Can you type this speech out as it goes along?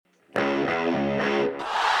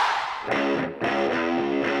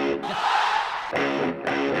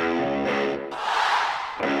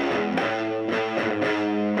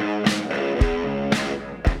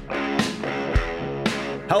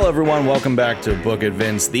everyone. Welcome back to Book It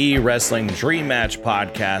Vince, the Wrestling Dream Match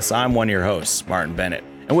podcast. I'm one of your hosts, Martin Bennett.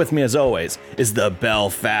 And with me, as always, is the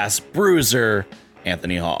Belfast Bruiser,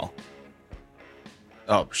 Anthony Hall.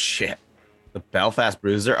 Oh, shit. The Belfast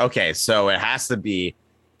Bruiser? Okay, so it has to be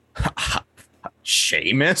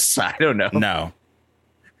Sheamus? I don't know. No.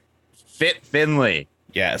 Fit Finlay.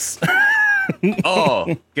 Yes.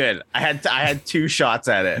 Oh, good. I had two shots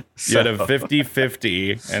at it. You had a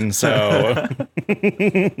 50-50. And so,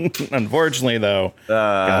 unfortunately, though,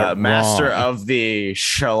 master wrong. of the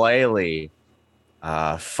Shillelagh,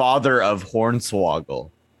 father of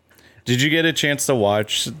Hornswoggle. Did you get a chance to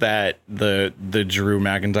watch that the Drew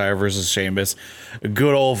McIntyre versus Sheamus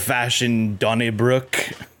good old fashioned Donnybrook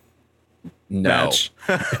match?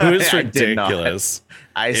 It was ridiculous.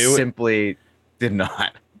 I simply did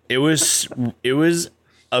not. It was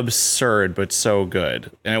absurd, but so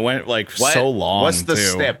good, and it went like so long. What's the too.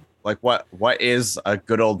 step? Like what is a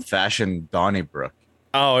good old fashioned Donnybrook?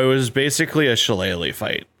 Oh, it was basically a shillelagh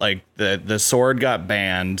fight. Like the sword got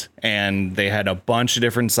banned, and they had a bunch of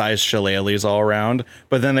different sized shillelaghs all around.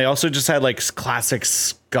 But then they also just had like classic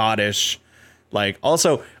Scottish, like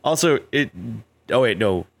also it. Oh wait,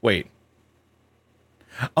 no, wait.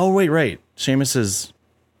 Oh wait, right. Sheamus is.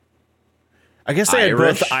 I guess they had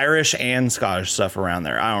both Irish and Scottish stuff around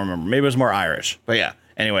there. I don't remember. Maybe it was more Irish, but yeah.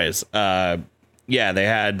 Anyways, yeah, they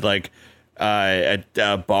had like a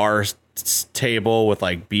bar table with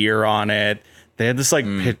like beer on it. They had this like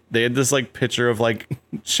they had this like picture of like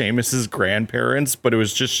Sheamus's grandparents, but it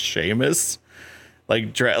was just Sheamus.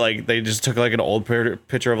 Like they just took like an old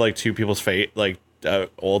picture of like two people's face, like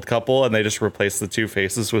old couple, and they just replaced the two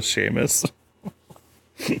faces with Sheamus.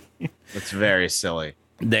 That's very silly.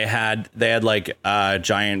 They had like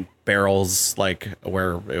giant barrels, like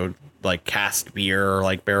where it would like cast beer,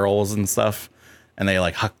 like barrels and stuff, and they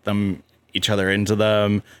like hucked them each other into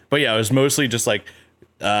them. But yeah, it was mostly just like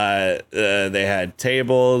they had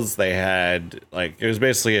tables, they had like it was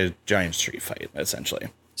basically a giant street fight essentially.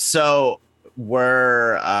 So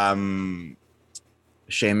were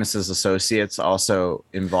Sheamus's associates also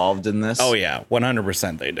involved in this? Oh yeah,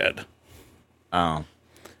 100% they did. Oh,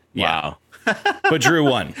 yeah. Wow. But Drew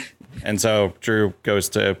won, and so Drew goes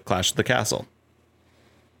to Clash of the Castle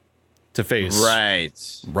to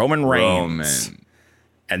face Roman Reigns.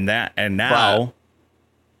 And now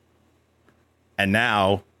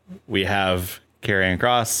we have Karrion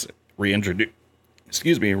Kross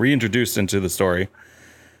reintroduced into the story.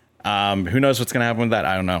 Who knows what's gonna happen with that?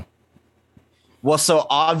 I don't know. Well, so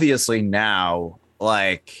obviously now,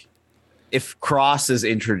 like, if Kross is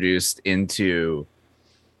introduced into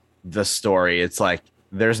the story, it's like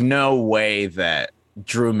there's no way that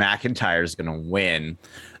Drew McIntyre is gonna win.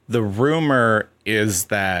 The rumor is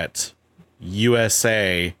that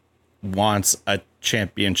USA wants a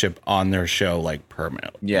championship on their show like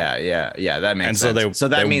permanently. Yeah. That makes sense. So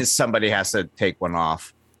that means somebody has to take one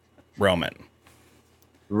off. Roman.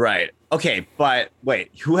 Right. Okay, but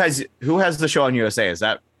wait, who has the show on USA? Is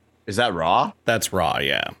that Raw? That's Raw,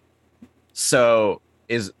 yeah. So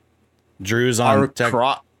is Drew's on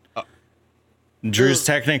Drew's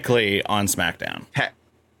technically on SmackDown.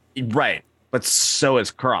 Right. But so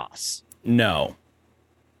is Kross. No.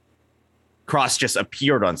 Kross just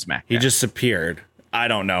appeared on SmackDown. He just appeared. I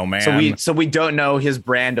don't know, man. So we don't know his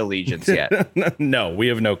brand allegiance yet. No, we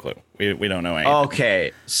have no clue. We don't know anything.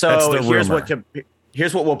 Okay. So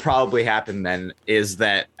here's what will probably happen then is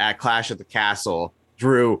that at Clash at the Castle,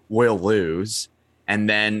 Drew will lose, and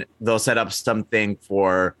then they'll set up something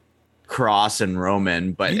for Kross and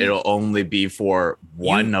Roman, but it'll only be for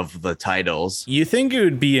one of the titles. You think it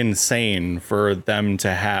would be insane for them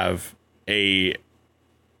to have a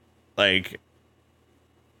like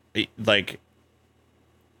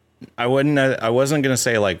I wasn't gonna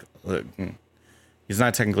say like he's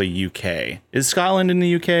not technically UK. Is Scotland in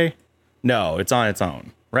the UK? No, it's on its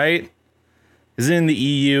own, right? Is it in the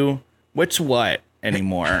EU? Which what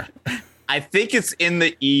anymore? I think it's in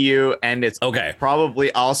the EU, and it's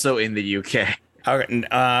probably also in the UK. Okay,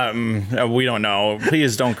 we don't know.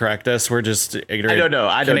 Please don't correct us. We're just ignorant.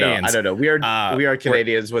 I don't know. We are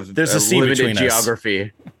Canadians with there's a sea limited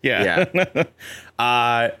geography. Yeah.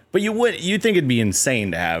 But you think it'd be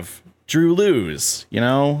insane to have Drew lose,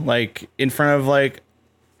 like in front of like,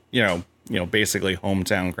 basically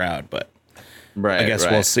hometown crowd. But I guess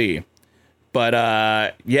we'll see. But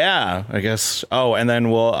yeah, I guess. Oh, and then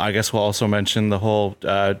we'll also mention the whole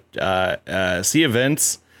Sea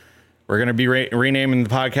Events. We're gonna be renaming the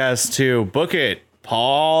podcast to Book It,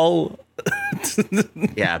 Paul.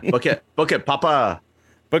 Yeah, book it, Papa.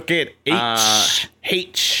 Book it,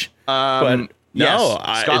 H. But No,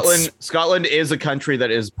 Scotland is a country that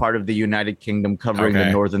is part of the United Kingdom, covering the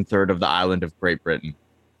northern third of the island of Great Britain.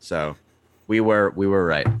 So we were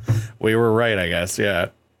right. We were right, I guess. Yeah.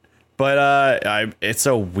 But it's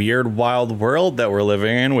a weird, wild world that we're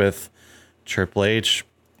living in with Triple H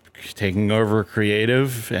taking over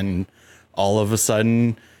creative, and all of a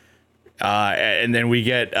sudden, and then we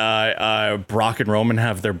get Brock and Roman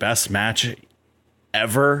have their best match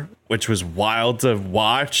ever, which was wild to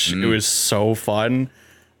watch. It was so fun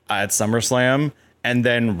at SummerSlam. And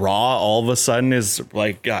then Raw all of a sudden is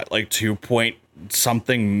like got like 2 point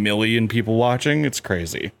something million people watching. It's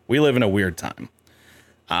crazy. We live in a weird time.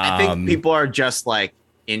 I think people are just like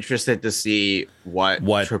interested to see what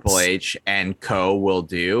Triple H and co will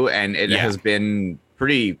do, and it has been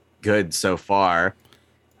pretty good so far,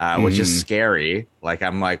 which is scary. Like,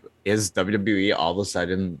 I'm like, is WWE all of a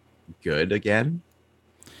sudden good again?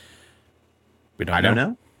 We don't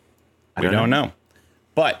know. We don't know.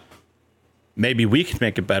 But maybe we can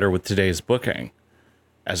make it better with today's booking,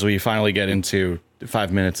 as we finally get into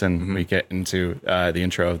 5 minutes and we get into the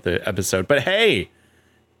intro of the episode. But hey,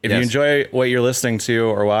 if you enjoy what you're listening to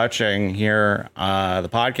or watching here, the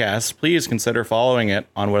podcast, please consider following it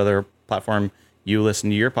on whatever platform you listen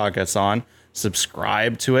to your podcasts on.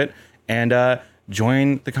 Subscribe to it and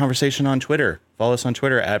join the conversation on Twitter. Follow us on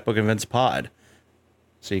Twitter at Book Events Pod,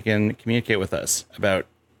 so you can communicate with us about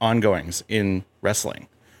ongoings in wrestling.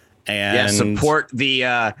 And support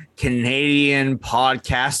the Canadian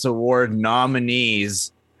Podcast Award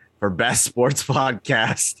nominees for Best Sports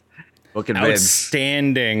Podcast.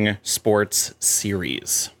 Outstanding Sports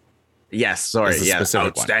Series. Yes, sorry. Yes,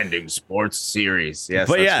 Outstanding Sports Series. Yes,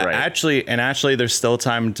 but that's right. Actually, there's still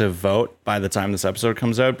time to vote by the time this episode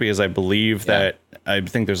comes out, because I believe that I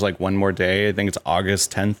think there's like one more day. I think it's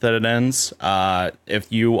August 10th that it ends.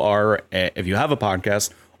 If you have a podcast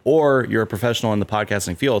or you're a professional in the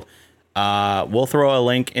podcasting field, we'll throw a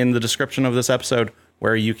link in the description of this episode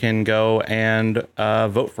where you can go and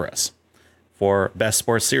vote for us for Best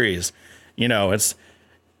Sports Series. You know,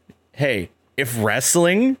 if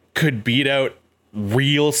wrestling could beat out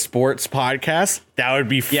real sports podcasts, that would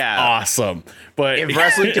be awesome. But if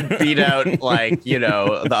wrestling could beat out, like, you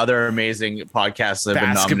know, the other amazing podcasts that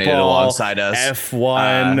have been nominated alongside us,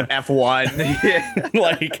 F1,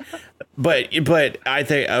 like, but I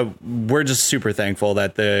think we're just super thankful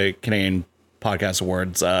that the Canadian Podcast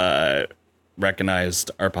Awards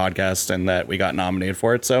recognized our podcast and that we got nominated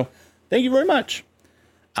for it. So thank you very much.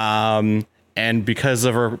 And because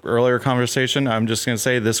of our earlier conversation, I'm just going to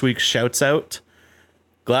say this week's shouts out,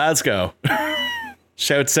 Glasgow.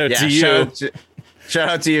 Shouts out to you. Shout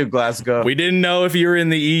out to you, Glasgow. We didn't know if you were in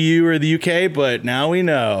the EU or the UK, but now we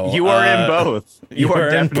know. You are in both. You are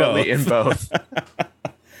definitely in both.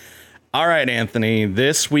 All right, Anthony,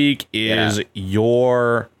 this week is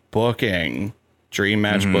your booking, dream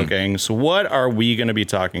match booking. So what are we going to be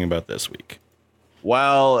talking about this week?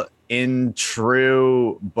 Well, in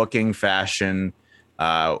true booking fashion,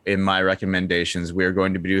 in my recommendations, we are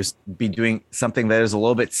going to be doing something that is a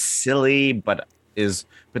little bit silly, but is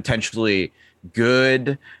potentially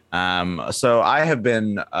good. So I have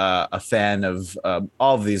been a fan of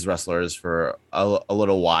all of these wrestlers for a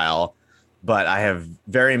little while, but I have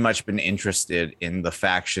very much been interested in the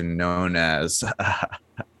faction known as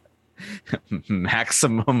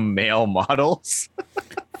Maximum Male Models.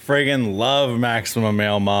 Friggin' love Maximum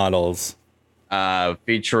Male Models.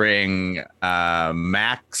 Featuring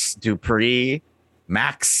Max Dupree,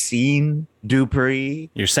 Maxine Dupree.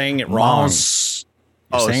 You're saying it wrong.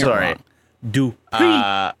 Sorry.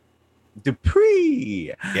 Dupree.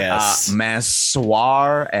 Dupree. Yes.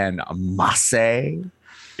 Mansoir and Masse.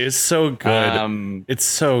 It's so good. It's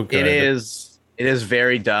so good. It is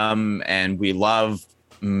very dumb, and we love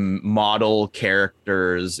model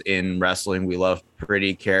characters in wrestling. We love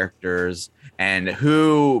pretty characters, and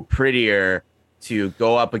who prettier to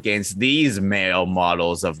go up against these male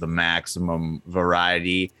models of the maximum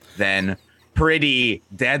variety than Pretty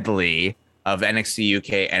Deadly of NXT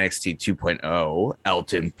UK, NXT 2.0,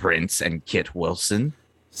 Elton Prince and Kit Wilson.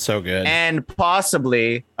 So good. And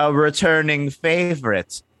possibly a returning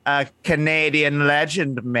favorite, a Canadian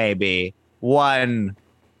legend maybe, one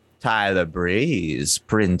Tyler Breeze,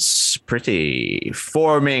 Prince Pretty,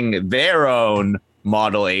 forming their own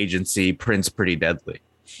model agency, Prince Pretty Deadly.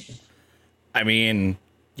 I mean,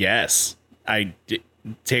 yes,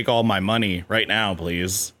 take all my money right now,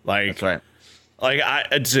 please. Like, that's right. Like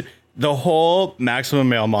the whole Maximum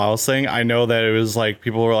Male Models thing. I know that it was like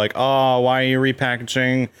people were like, "Oh, why are you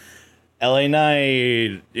repackaging LA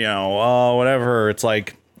Knight?" You know, whatever. It's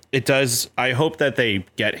like it does. I hope that they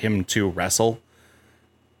get him to wrestle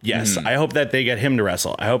Yes, I hope that they get him to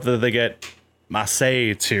wrestle. I hope that they get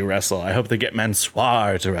Massey to wrestle. I hope they get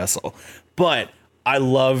Mansoor to wrestle. But I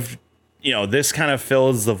love, this kind of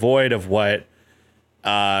fills the void of what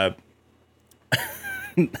of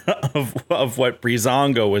what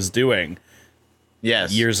Breezango was doing.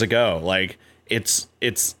 Yes. Years ago. Like it's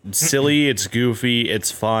silly, it's goofy,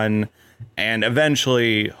 it's fun, and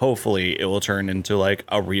eventually, hopefully, it will turn into like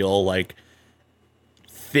a real like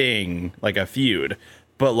thing, like a feud.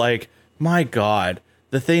 But like, my God,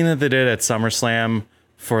 the thing that they did at SummerSlam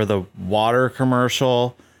for the water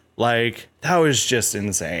commercial, like that was just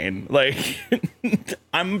insane. Like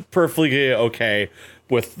I'm perfectly okay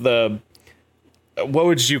with the what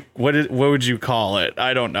would you call it?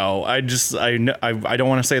 I don't know. I don't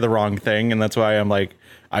want to say the wrong thing, and that's why I'm like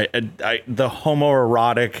the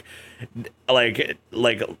homoerotic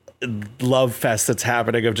like love fest that's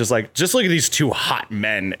happening of just look at these two hot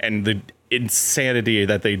men and the insanity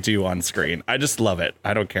that they do on screen. I just love it.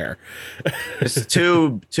 I don't care. It's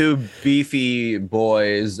two beefy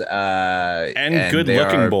boys and good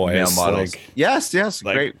looking boys. Models. Yes,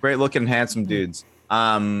 great looking handsome dudes.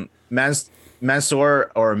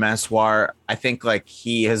 Mansoor, I think like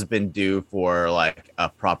he has been due for like a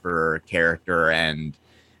proper character and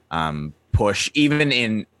push, even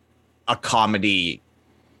in a comedy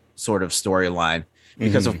sort of storyline,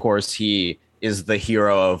 because of course he is the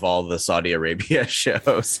hero of all the Saudi Arabia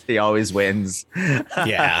shows. He always wins.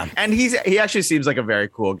 Yeah. And he actually seems like a very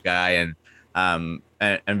cool guy and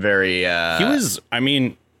very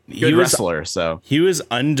good wrestler. So he was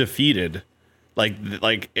undefeated.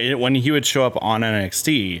 When he would show up on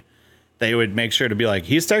NXT, they would make sure to be like,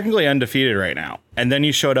 he's technically undefeated right now. And then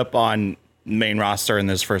he showed up on main roster in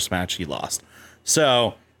this first match he lost.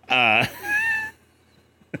 So,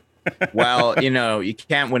 well, you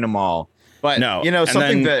can't win them all. But, no,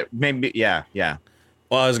 something that maybe, yeah.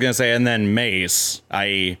 Well, I was going to say, and then Mace,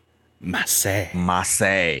 i.e.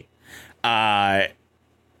 Massey.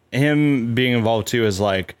 Him being involved too is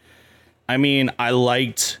like,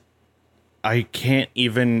 I can't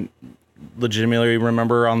even legitimately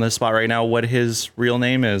remember on the spot right now what his real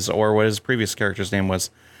name is or what his previous character's name was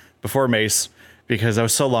before Mace, because that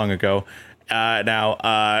was so long ago.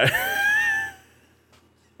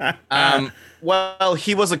 Well,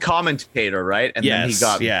 he was a commentator, right? And then he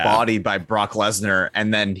got bodied by Brock Lesnar,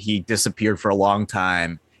 and then he disappeared for a long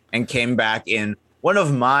time and came back in one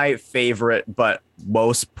of my favorite but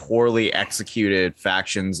most poorly executed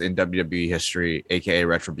factions in WWE history, aka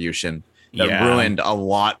Retribution. That ruined a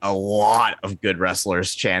lot of good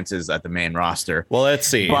wrestlers' chances at the main roster. Well, let's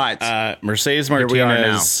see. But Mercedes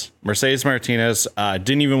Martinez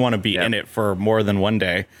didn't even want to be in it for more than one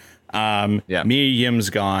day. Mia Yim's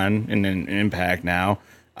gone in Impact now.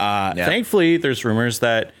 Thankfully, there's rumors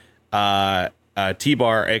that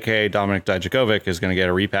T-Bar, aka Dominic Dijakovic, is going to get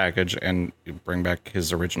a repackage and bring back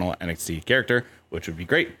his original NXT character, which would be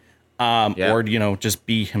great. Or just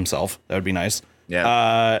be himself. That would be nice.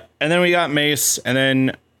 Yeah. And then we got Mace, and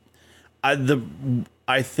then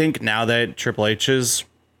I think now that Triple H is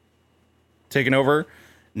taken over,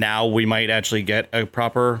 now we might actually get a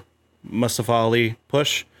proper Mustafa Ali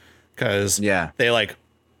push, because they like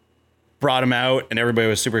brought him out and everybody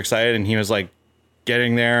was super excited, and he was like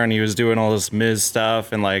getting there and he was doing all this Miz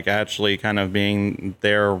stuff and like actually kind of being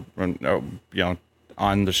there,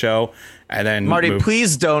 on the show. And then Marty,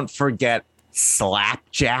 please don't forget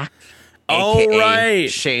Slapjack. Oh, right.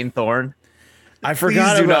 Shane Thorne. I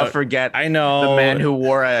forgot Please do about. not forget. I know the man who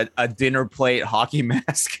wore a dinner plate hockey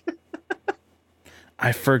mask.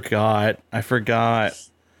 I forgot.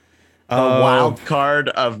 The wild card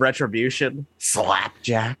of Retribution,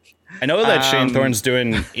 Slapjack. I know that Shane Thorne's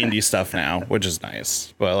doing indie stuff now, which is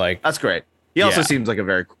nice. But like, that's great. He also seems like a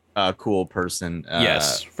very cool person.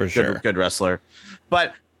 Yes, for sure. Good wrestler.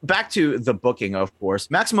 But back to the booking, of course.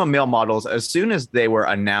 Maximum Male Models, as soon as they were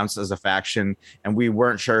announced as a faction and we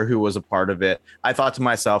weren't sure who was a part of it, I thought to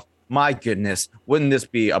myself, my goodness, wouldn't this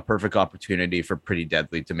be a perfect opportunity for Pretty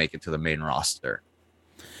Deadly to make it to the main roster?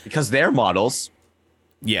 Because they're models.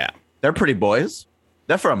 Yeah. They're pretty boys.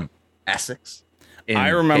 They're from Essex. I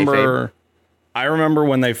remember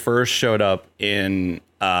when they first showed up in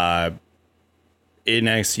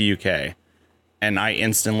NXT UK, and I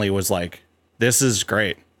instantly was like, this is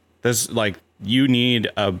great. This, like, you need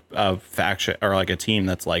a faction or like a team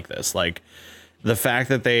that's like this. Like, the fact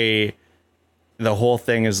that the whole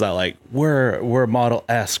thing is that like we're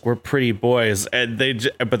model-esque, we're pretty boys, and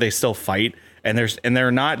but they still fight, and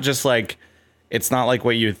they're not just like, it's not like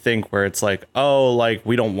what you think where it's like, oh, like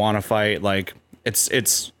we don't want to fight. Like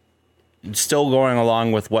it's still going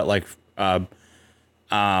along with what like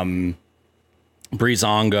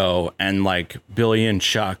Breezango and like Billy and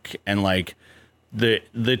Chuck and like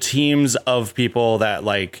the teams of people that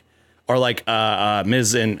like are like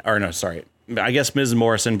Miz and or no sorry I guess Miz and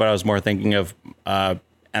Morrison, but I was more thinking of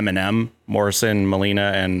Eminem, Morrison,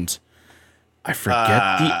 Melina, and I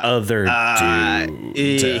forget the other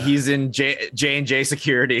dude. He's in J&J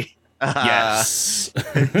Security. Yes. He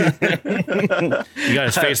got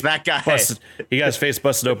his face that guy. busted. He got his face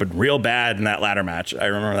busted open real bad in that ladder match. I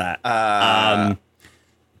remember that.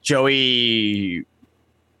 Joey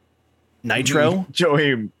Nitro?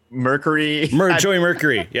 Joey Mercury. Joey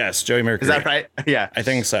Mercury. Yes, Joey Mercury. Is that right? Yeah. I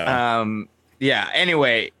think so. Yeah.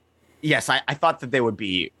 Anyway, yes, I thought that they would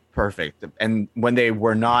be perfect. And when they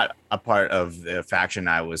were not a part of the faction,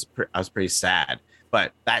 I was pretty sad.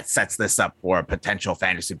 But that sets this up for a potential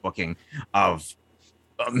fantasy booking of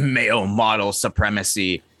male model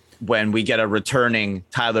supremacy when we get a returning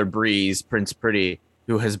Tyler Breeze, Prince Pretty,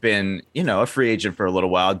 who has been, a free agent for a little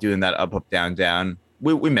while, doing that up, down, down.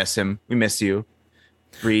 We miss him. We miss you,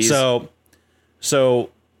 Breeze. So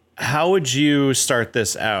how would you start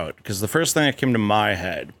this out? Because the first thing that came to my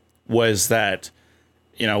head was that,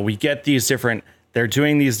 we get these different. They're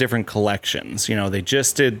doing these different collections. They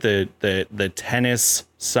just did the tennis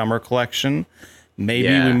summer collection. Maybe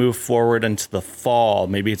we move forward into the fall.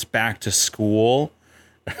 Maybe it's back to school.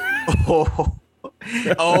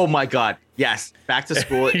 Oh my God. Yes. Back to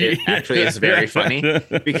school. It actually is very funny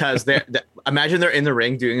because imagine they're in the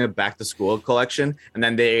ring doing a back to school collection and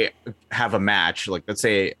then they have a match. Like let's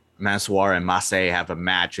say Mansoor and Massey have a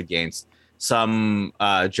match against some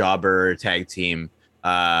jobber tag team.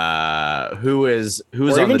 Who's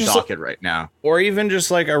on the docket right now, or even just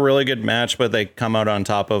like a really good match, but they come out on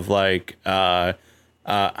top of like Humberto,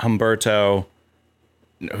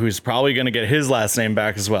 who's probably going to get his last name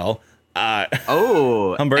back as well.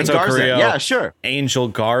 Humberto Carrillo, yeah, sure. Angel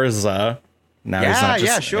Garza. Now he's not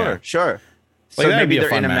just, sure. So like, maybe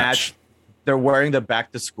they're in a match. They're wearing the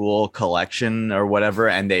back to school collection or whatever,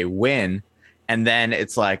 and they win. And then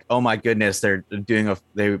it's like, oh my goodness, they're doing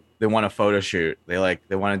they want a photo shoot. They want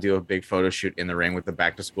to do a big photo shoot in the ring with the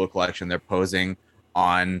back to school collection. They're posing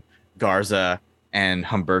on Garza and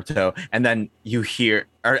Humberto, and then you hear,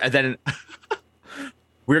 and then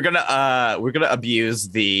we're gonna abuse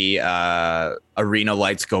the arena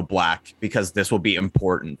lights go black because this will be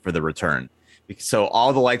important for the return. So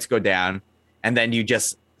all the lights go down, and then you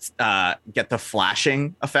just get the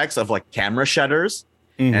flashing effects of like camera shutters.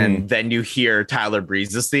 Mm-hmm. And then you hear Tyler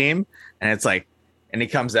Breeze's theme, and it's like, and he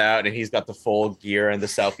comes out and he's got the full gear and the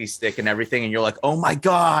selfie stick and everything. And you're like, oh my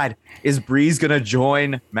God, is Breeze going to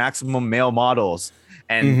join Maximum Male Models?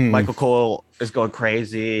 And Michael Cole is going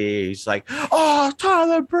crazy. He's like, oh,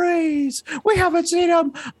 Tyler Breeze, we haven't seen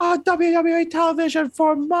him on WWE television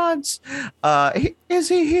for months. Is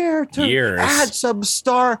he here to add some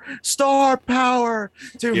star power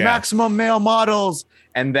to Maximum Male Models?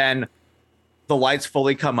 And then the lights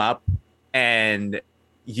fully come up and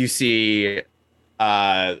you see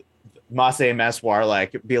Massey and Mansoor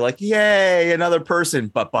be like, yay, another person.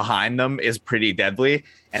 But behind them is Pretty Deadly.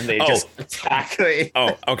 And they just attack.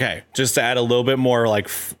 Okay. Just to add a little bit more like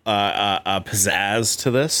pizzazz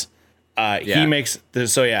to this. He makes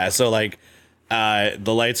this. So like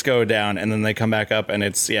the lights go down and then they come back up and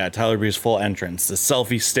it's Tyler Breeze full entrance. The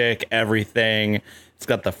selfie stick, everything. It's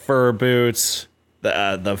got the fur boots,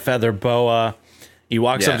 the feather boa. He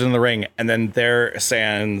walks up to the ring, and then there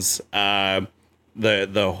stands there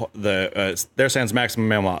stands Maximum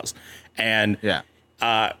Male Models, and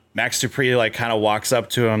Max Dupree like kind of walks up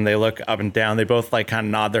to him. They look up and down. They both like kind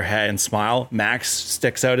of nod their head and smile. Max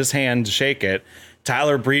sticks out his hand to shake it.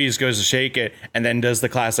 Tyler Breeze goes to shake it, and then does the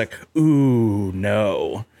classic "Ooh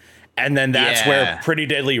no," and then that's where Pretty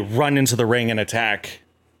Deadly run into the ring and attack.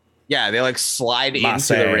 Yeah, they like slide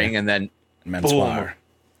into the ring and then boom,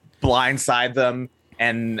 blindside them.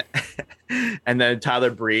 And then Tyler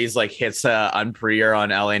Breeze like hits Unprier on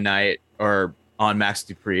LA Knight or on Max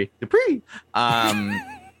Dupree.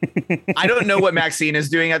 I don't know what Maxine is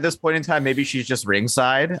doing at this point in time. Maybe she's just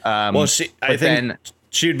ringside. I think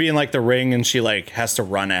she'd be in like the ring and she like has to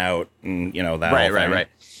run out and that. Right.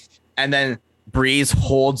 And then Breeze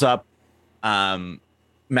holds up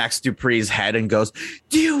Max Dupree's head and goes,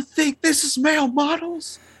 "Do you think this is male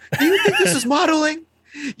models? Do you think this is modeling?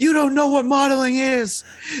 You don't know what modeling is.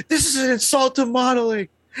 This is an insult to modeling.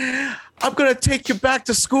 I'm going to take you back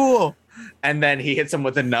to school." And then he hits him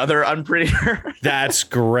with another Unprettier. That's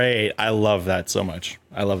great. I love that so much.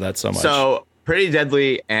 So Pretty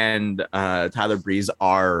Deadly and Tyler Breeze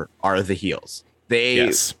are the heels.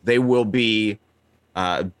 They will be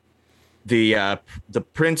the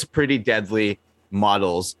Prince Pretty Deadly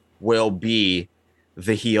models will be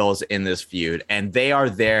the heels in this feud, and they are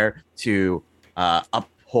there to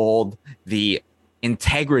uphold the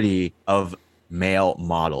integrity of male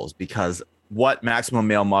models, because what Maximum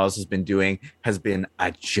Male Models has been doing has been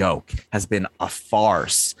a joke, has been a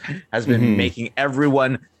farce, has been making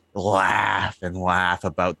everyone laugh and laugh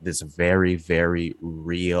about this very, very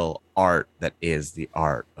real art that is the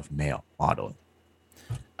art of male modeling.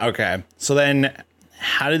 Okay, so then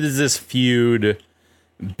how does this feud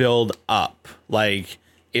build up? Like,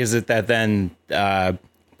 is it that then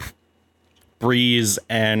Breeze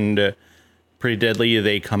and Pretty Deadly,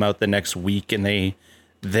 they come out the next week and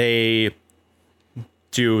they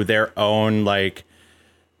do their own like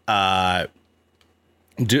cut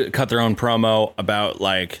their own promo about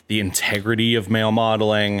like the integrity of male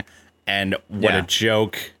modeling and what a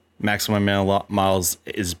joke Maximum Male Models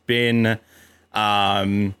has been.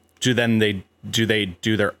 Do they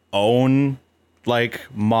do their own like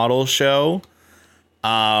model show?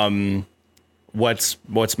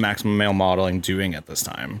 What's Maximum Male Modeling doing at this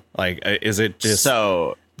time? Like, is it just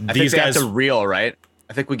so these guys are real, right?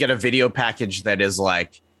 I think we get a video package that is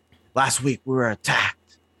like, last week we were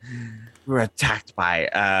attacked. We were attacked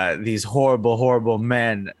by these horrible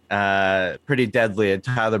men, Pretty Deadly and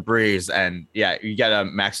Tyler Breeze. And yeah, you get a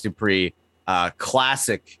Max Dupree,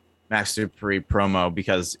 classic Max Dupree promo,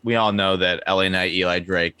 because we all know that LA Knight, Eli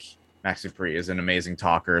Drake, Max Dupree is an amazing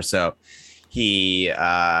talker. So he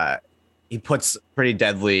puts Pretty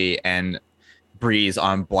Deadly and Breeze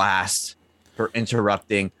on blast for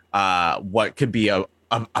interrupting what could be a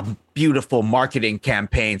beautiful marketing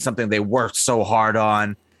campaign, something they worked so hard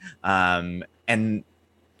on. And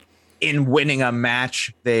in winning a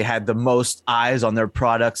match, they had the most eyes on their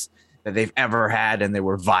products that they've ever had, and they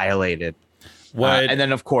were violated. And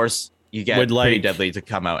then, of course, you get Pretty Deadly to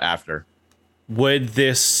come out after. Would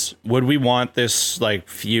we want this like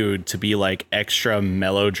feud to be like extra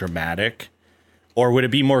melodramatic, or would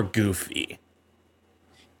it be more goofy?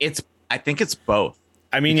 I think it's both.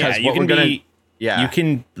 I mean, you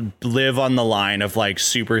can live on the line of like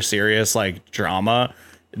super serious like drama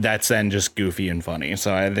that's then just goofy and funny.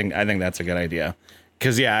 So I think that's a good idea.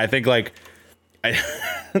 Cause I think like I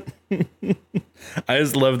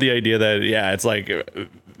just love the idea that it's like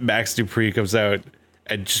Max Dupree comes out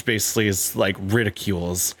and just basically is like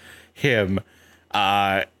ridicules him.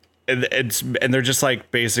 And they're just like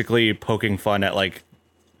basically poking fun at like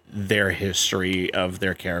their history of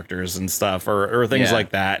their characters and stuff or things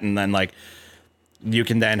like that. And then like you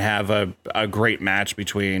can then have a great match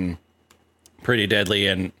between Pretty Deadly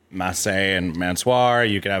and Massey and Mansoir.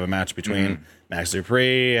 You could have a match between Max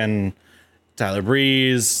Dupree and Tyler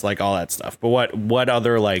Breeze, like all that stuff. But what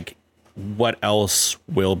other like what else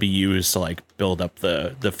will be used to like build up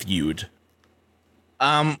the feud?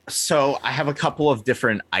 So I have a couple of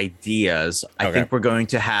different ideas. I think we're going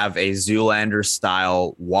to have a Zoolander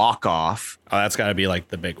style walk off. Oh, that's got to be like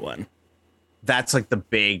the big one. That's like the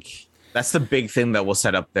big thing that will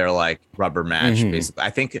set up their like rubber match. Basically, I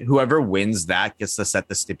think whoever wins that gets to set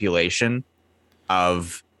the stipulation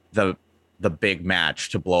of the big match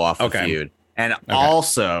to blow off the feud. And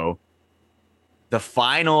also the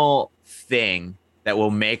final thing that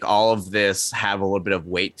will make all of this have a little bit of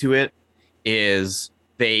weight to it is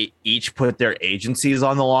they each put their agencies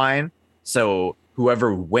on the line. So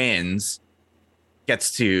whoever wins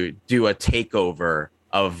gets to do a takeover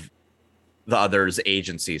of the other's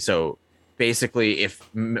agency. So basically,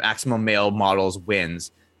 if Maximum Male Models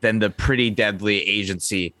wins, then the Pretty Deadly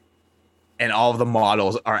agency and all of the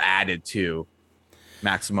models are added to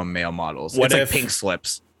Maximum Male Models. It's like pink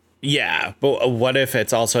slips. Yeah, but what if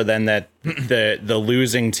it's also then that the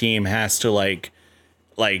losing team has to like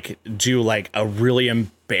do like a really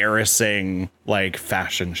embarrassing like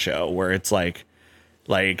fashion show where it's like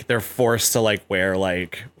they're forced to like wear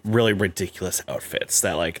like really ridiculous outfits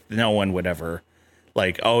that like no one would ever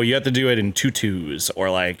like, oh, you have to do it in tutus,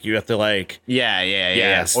 or like you have to like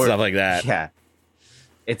stuff like that. Yeah,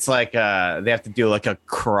 it's like they have to do like a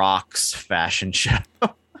Crocs fashion show.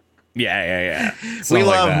 Yeah. We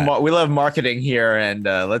love marketing here, and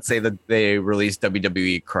let's say that they release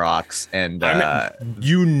WWE Crocs, and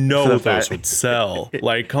those would sell.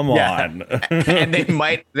 Like, come on. And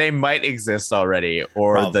they might exist already,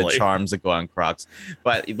 or probably. The charms that go on Crocs.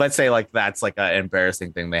 But let's say like that's like an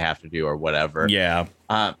embarrassing thing they have to do, or whatever. Yeah.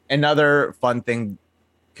 Another fun thing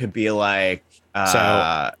could be like. So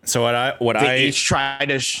I each try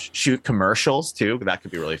to shoot commercials too. That could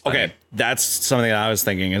be really fun. Okay, that's something that I was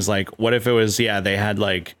thinking is like, what if it was they had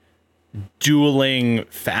like dueling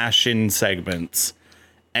fashion segments,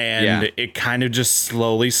 and it kind of just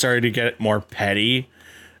slowly started to get more petty.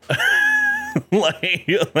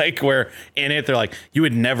 like where in it they're like, you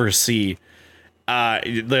would never see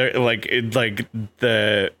the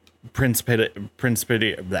Prince Pretty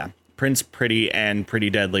and Pretty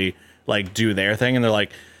Deadly like do their thing, and they're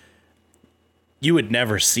like, you would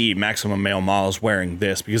never see Maximum Male Models wearing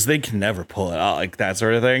this because they can never pull it out, like that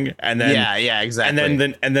sort of thing. And then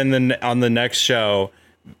exactly. And then on the next show,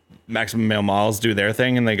 Maximum Male Models do their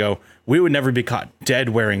thing, and they go, we would never be caught dead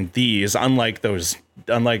wearing these, unlike those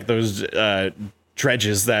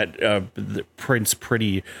dredges that Prince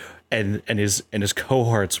Pretty and his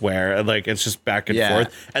cohorts wear. Like, it's just back and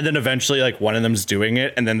forth, and then eventually like one of them's doing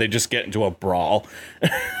it, and then they just get into a brawl.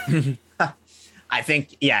 I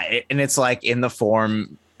think, and it's like in the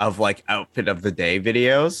form of like outfit of the day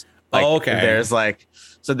videos. Like, okay. There's like,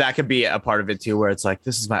 so that could be a part of it too, where it's like,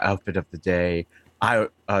 this is my outfit of the day.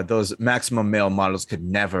 Those Maximum Male Models could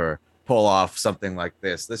never pull off something like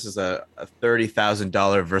this. This is a $30,000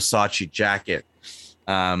 Versace jacket.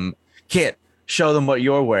 Kit, show them what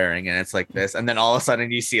you're wearing. And it's like this. And then all of a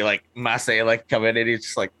sudden you see like Masae like come in and he's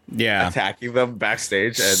just like attacking them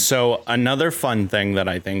backstage. And so another fun thing that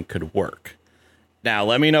I think could work. Now,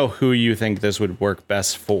 let me know who you think this would work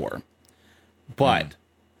best for. But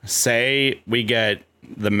say we get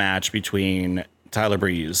the match between Tyler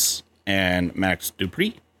Breeze and Max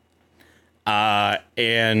Dupree.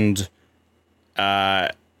 And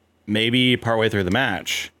maybe partway through the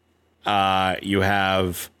match, you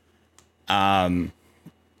have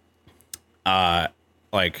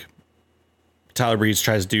like Tyler Breeze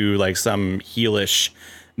tries to do like some heelish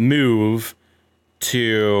move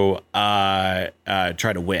to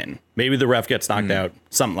try to win. Maybe the ref gets knocked out,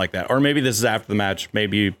 something like that. Or maybe this is after the match.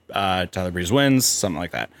 Maybe Tyler Breeze wins, something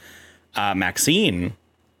like that. Maxine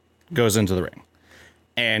goes into the ring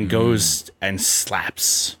and goes and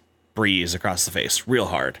slaps Breeze across the face real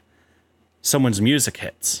hard. Someone's music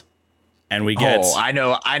hits, and we get I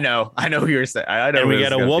know who you're saying. I know, and we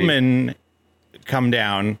get a woman come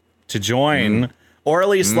down to join, or at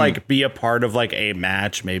least like be a part of like a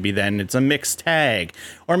match. Maybe then it's a mixed tag,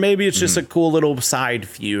 or maybe it's just a cool little side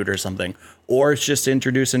feud or something, or it's just to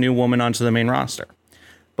introduce a new woman onto the main roster.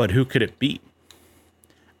 But who could it be?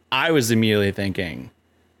 I was immediately thinking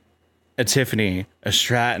a Tiffany, a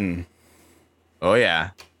Stratton. Oh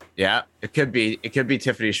yeah. It could be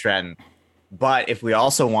Tiffany Stratton. But if we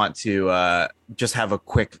also want to just have a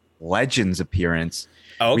quick Legends appearance,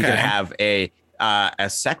 we could have a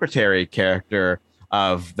secretary character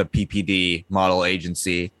of the PPD model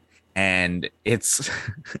agency, and it's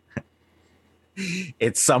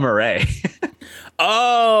Summer Rae.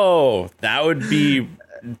 Oh, that would be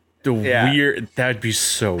weird. That'd be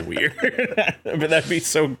so weird, but that'd be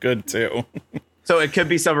so good too. So it could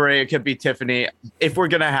be Summer Rae, it could be Tiffany. If we're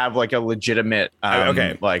gonna have like a legitimate,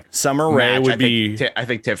 like Summer Rae would be. I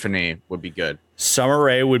think Tiffany would be good. Summer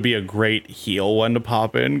Rae would be a great heel one to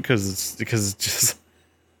pop in because just.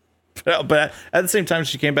 But at the same time,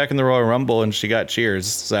 she came back in the Royal Rumble and she got cheers.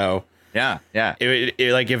 So yeah.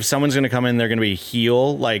 It, like if someone's gonna come in, they're gonna be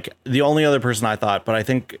heel. Like the only other person I thought, but I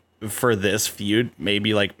think for this feud,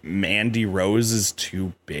 maybe like Mandy Rose is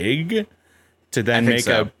too big to then make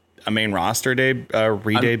a main roster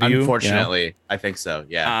re-debut. Unfortunately, I think so.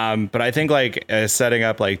 Yeah. But I think like setting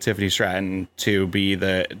up like Tiffany Stratton to be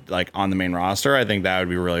the like on the main roster, I think that would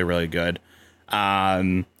be really, really good.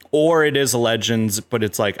 Or it is a Legends, but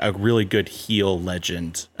it's like a really good heel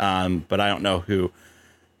legend. But I don't know who,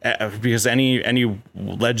 because any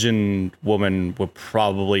legend woman would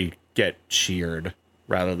probably get cheered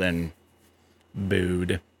rather than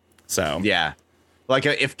booed. So yeah. Like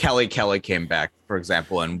if Kelly came back, for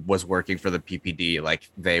example, and was working for the PPD, like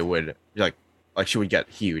they would like she would get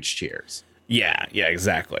huge cheers. Yeah,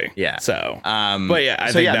 exactly. Yeah. So, but yeah,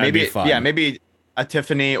 I think that'd be fun. Yeah, maybe a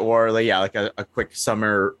Tiffany or like a quick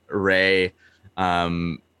Summer Rae.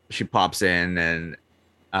 She pops in and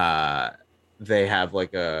they have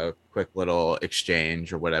like a quick little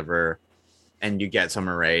exchange or whatever, and you get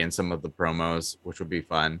Summer Rae in some of the promos, which would be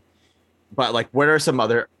fun. But like, what are some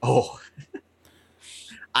other?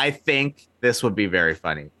 I think this would be very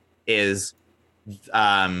funny. Is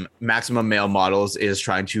Maximum Male Models is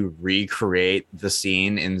trying to recreate the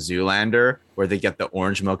scene in Zoolander where they get the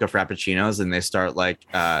orange mocha frappuccinos and they start like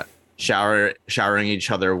showering each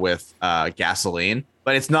other with gasoline,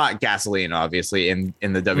 but it's not gasoline, obviously, in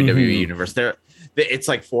the WWE universe. It's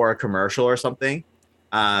like for a commercial or something,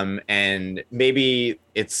 and maybe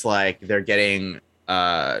it's like they're getting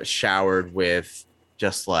showered with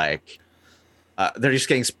just like. They're just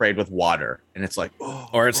getting sprayed with water, and it's like,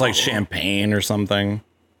 or it's like champagne or something.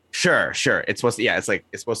 Sure. It's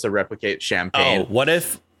supposed to replicate champagne. Oh, what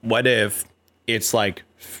if it's like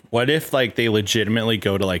What if like they legitimately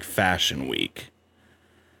go to like Fashion Week?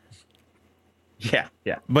 Yeah.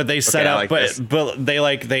 But they set up, but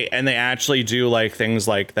they actually do like things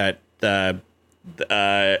like that.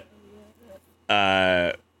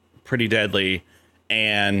 Pretty Deadly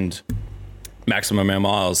and Maximum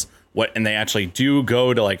Miles. And they actually do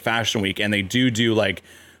go to like Fashion Week, and they do like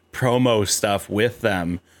promo stuff with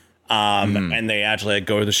them. And they actually like,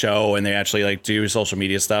 go to the show, and they actually like do social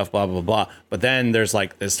media stuff, blah, blah, blah. But then there's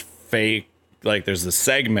like this fake, like there's this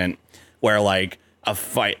segment where like a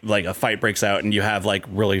fight breaks out, and you have like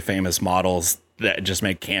really famous models that just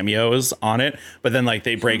make cameos on it. But then like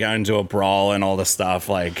they break out into a brawl and all the stuff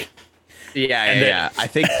like. Yeah. I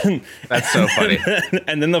think that's so funny.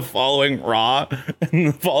 And then the following Raw,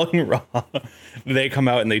 they come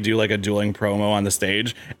out and they do like a dueling promo on the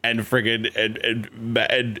stage, and friggin'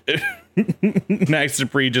 and Max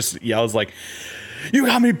Dupree just yells like, "You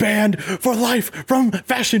got me banned for life from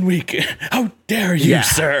Fashion Week. How dare you,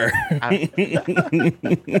 sir?"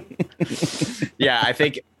 Yeah, I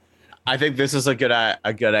think this is a good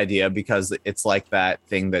idea, because it's like that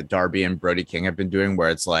thing that Darby and Brody King have been doing, where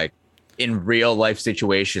it's like, in real life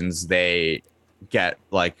situations, they get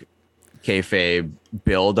like kayfabe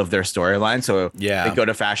build of their storyline. So they go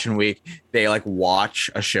to Fashion Week, they like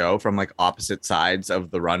watch a show from like opposite sides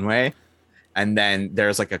of the runway, and then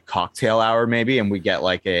there's like a cocktail hour maybe, and we get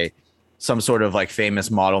like some sort of like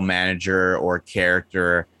famous model manager or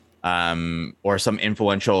character, or some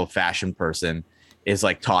influential fashion person is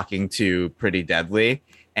like talking to Pretty Deadly,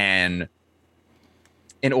 and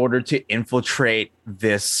in order to infiltrate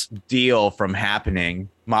this deal from happening,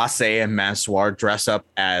 Masse and Mansoor dress up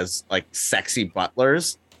as like sexy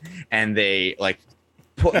butlers, and they like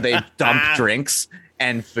dump drinks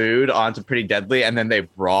and food onto Pretty Deadly, and then they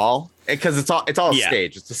brawl, because it's all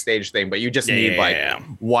stage. It's a stage thing, but you just need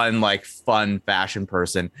one like fun fashion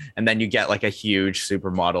person, and then you get like a huge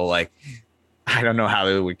supermodel. Like, I don't know how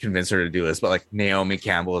they would convince her to do this, but like Naomi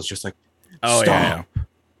Campbell is just like,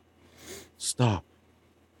 stop.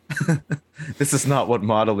 This is not what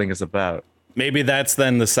modeling is about. Maybe that's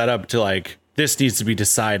then the setup to like, this needs to be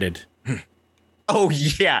decided. Oh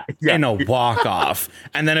yeah. In a walk off.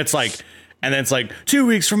 And then it's like 2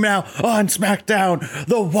 weeks from now on SmackDown,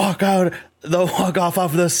 the walk off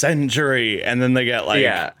of the century. And then they get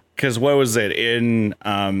like, because what was it in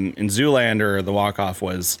Zoolander, the walk off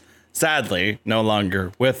was sadly no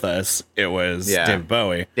longer with us. It was David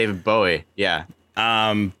Bowie. Yeah.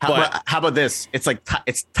 How about this? It's like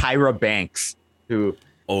it's Tyra Banks who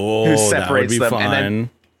separates them, fun.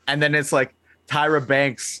 and then it's like Tyra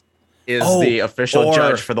Banks is the official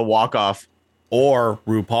judge for the walk off, or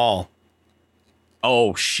RuPaul.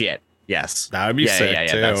 Oh shit! Yes, that would be sick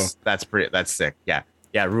too. That's sick. Yeah.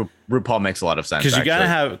 RuPaul makes a lot of sense, because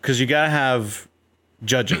you gotta have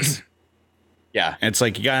judges. Yeah, and it's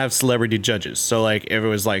like you gotta have celebrity judges. So like if it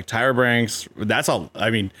was like Tyra Banks, that's all. I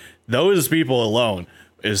mean, those people alone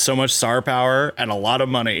is so much star power and a lot of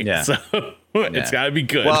money. Yeah. So it's gotta be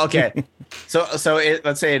good. Well, okay. So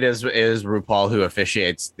let's say it is RuPaul who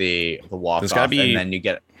officiates the walk off, and then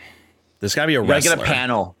there's gotta be a wrestler. Get a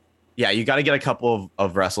panel. Yeah, you gotta get a couple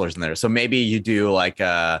of wrestlers in there. So maybe you do like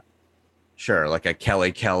a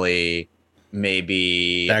Kelly,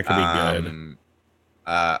 maybe that could be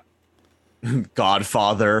good.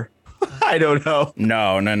 Godfather. I don't know.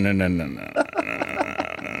 No.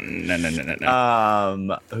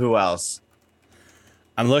 Who else?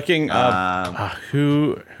 I'm looking up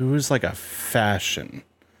who's like a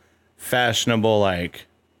fashionable like.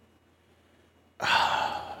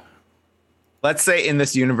 Let's say in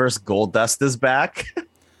this universe, Goldust is back.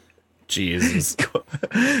 Jesus.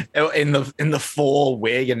 in the full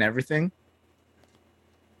wig and everything.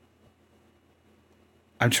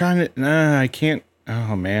 I'm trying to. I can't.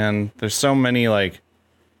 Oh man, there's so many. Like,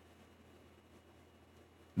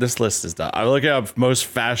 this list is done. I look up most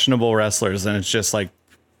fashionable wrestlers, and it's just like,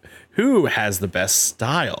 who has the best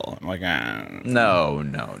style? I'm like, no.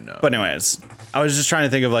 But anyways, I was just trying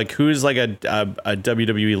to think of like who's like a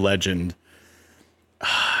WWE legend.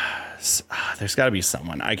 There's got to be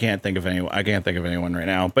someone. I can't think of anyone right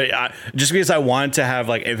now. But just because I want to have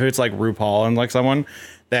like, if it's like RuPaul and like someone,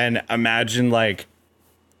 then imagine like.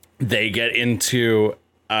 They get into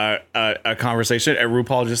a conversation, and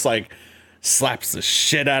RuPaul just like slaps the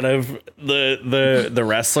shit out of the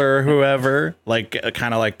wrestler or whoever, like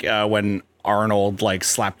kind of like when Arnold like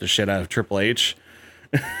slapped the shit out of Triple H.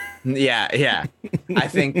 Yeah. I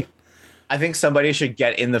think somebody should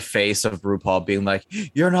get in the face of RuPaul, being like,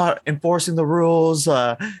 "You're not enforcing the rules.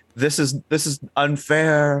 This is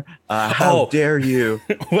unfair. How dare you?"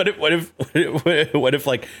 What if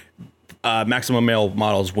like Maximum Male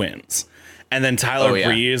Models wins. And then Tyler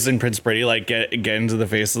Breeze and Prince Pretty like get into the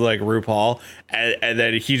face of like RuPaul, and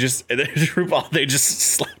then RuPaul, they just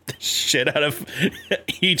slap the shit out of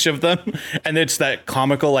each of them, and it's that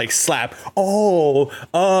comical like slap.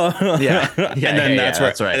 Yeah, and then that's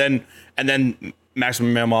right. And then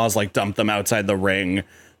Maximum Male Models like dump them outside the ring,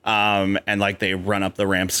 and like they run up the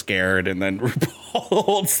ramp scared, and then RuPaul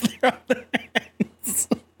holds their other hands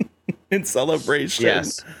in celebration.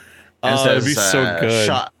 Yes, and it'd be so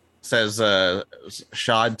good. Says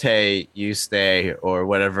Shante, you stay, or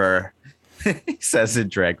whatever he says in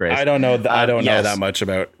Drag Race. I don't know. I don't know that much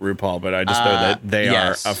about RuPaul, but I just know that they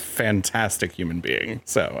are a fantastic human being.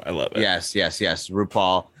 So I love it. Yes.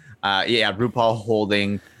 RuPaul. RuPaul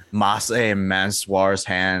holding Masa and Mansoir's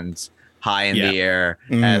hands high in the air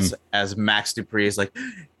as Max Dupree is like,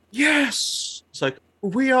 yes. It's like,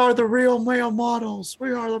 we are the real male models.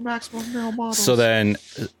 We are the maximum male models. So then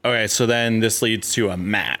this leads to a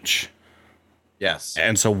match. Yes.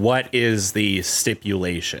 And so what is the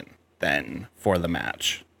stipulation then for the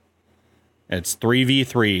match? It's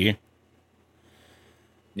 3v3.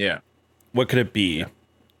 Yeah. What could it be? Yeah.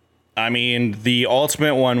 I mean, the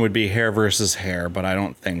ultimate one would be hair versus hair, but I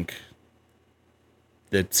don't think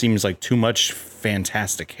it seems like too much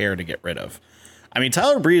fantastic hair to get rid of. I mean,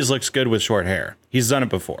 Tyler Breeze looks good with short hair. He's done it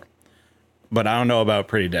before, but I don't know about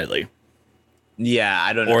Pretty Deadly. Yeah,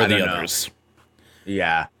 I don't know. Or the others.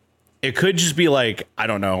 Yeah. It could just be like, I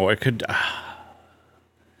don't know. It could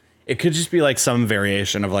just be like some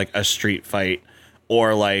variation of like a street fight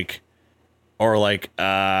or like I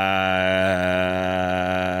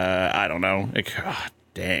don't know.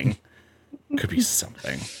 Dang. Could be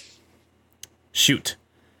something. Shoot.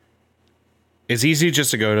 It's easy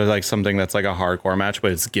just to go to like something that's like a hardcore match,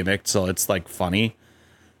 but it's gimmicked, so it's like funny.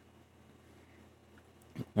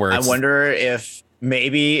 I wonder if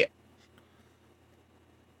maybe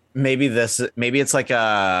it's like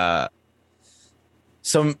a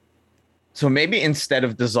so maybe instead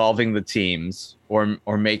of dissolving the teams or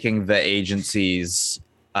making the agencies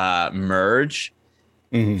merge,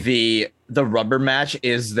 the rubber match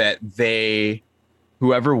is that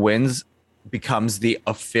whoever wins becomes the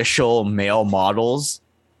official male models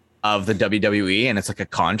of the WWE, and it's like a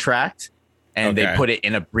contract, and they put it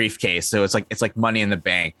in a briefcase, so it's like Money in the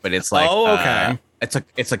Bank, but it's like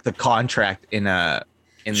it's like the contract in the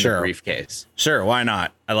briefcase. Sure, why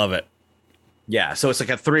not? I love it. Yeah, so it's like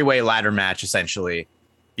a 3-way ladder match essentially.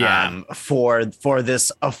 Yeah, for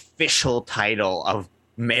this official title of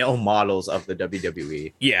male models of the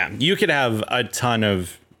WWE. Yeah, you could have a ton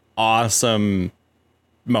of awesome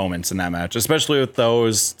moments in that match, especially with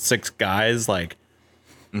those 6 guys. Like,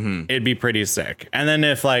 it'd be pretty sick. And then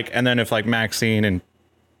if Maxine and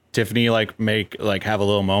Tiffany like have a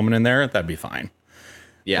little moment in there, that'd be fine.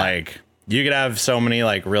 Yeah, like you could have so many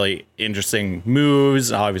like really interesting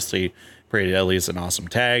moves. Obviously, Pretty Deadly's an awesome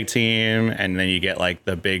tag team, and then you get like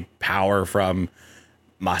the big power from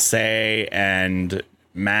Massey and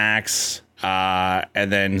Max.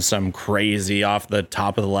 And then some crazy off the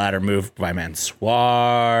top of the ladder move by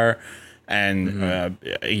Mansoir, and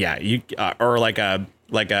or like a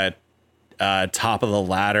top of the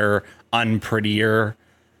ladder unprettier,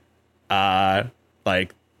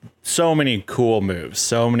 like so many cool moves,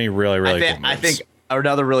 so many really cool moves. I think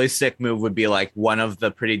another really sick move would be like one of the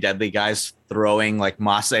Pretty Deadly guys throwing like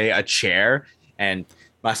Massey a chair, and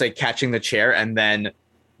Massey catching the chair, and then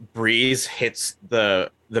Breeze hits the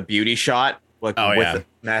beauty shot with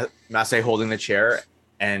Massey holding the chair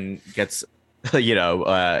and gets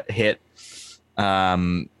hit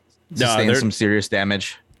sustain some serious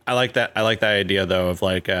damage. I like that idea though of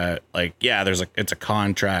it's a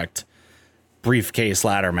contract briefcase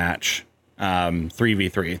ladder match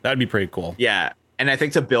 3v3. That'd be pretty cool. Yeah, and I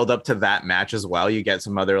think to build up to that match as well, you get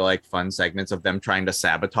some other like fun segments of them trying to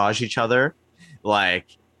sabotage each other.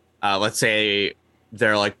 Like let's say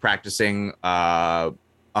they're like practicing a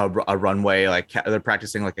runway, like they're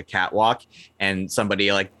practicing like a catwalk, and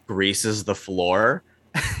somebody like greases the floor.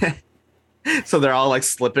 So they're all like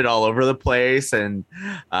slipping all over the place and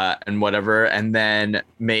whatever, and then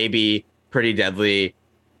maybe Pretty Deadly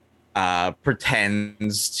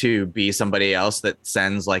pretends to be somebody else that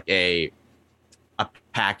sends like a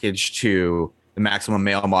package to the Maximum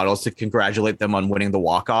Male Models to congratulate them on winning the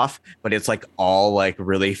walk-off, but it's like all like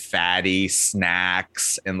really fatty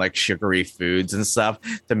snacks and like sugary foods and stuff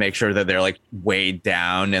to make sure that they're like weighed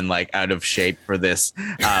down and like out of shape for this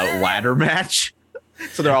ladder match.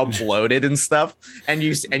 So they're all bloated and stuff, and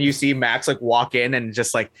you see Max like walk in and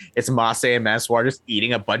just like it's Massey and Mansoir just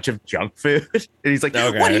eating a bunch of junk food, and he's like,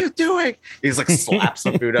 "What are you doing?" He's like slaps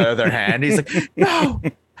the food out of their hand. He's like, "No."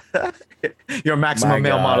 You're maximum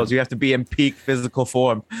male models. You have to be in peak physical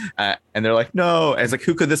form. And they're like, no. And it's like,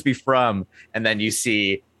 who could this be from? And then you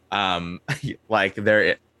see, like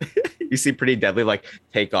you see Pretty Deadly like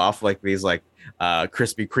take off like these like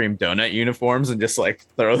Krispy Kreme donut uniforms and just like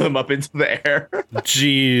throw them up into the air.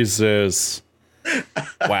 Jesus.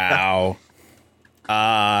 Wow.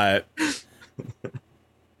 I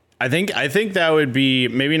think that would be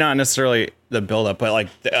maybe not necessarily the buildup, but like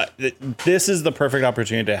this is the perfect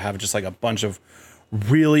opportunity to have just like a bunch of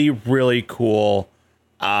really, really cool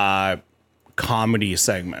comedy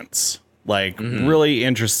segments, like really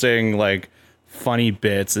interesting, like funny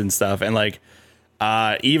bits and stuff. And like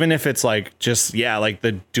even if it's like just like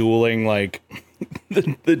the dueling, like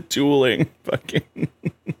the dueling fucking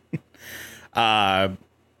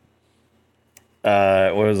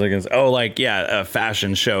what was I gonna say? Oh, like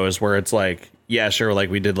fashion shows where it's like, yeah, sure, like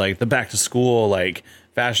we did like the back to school like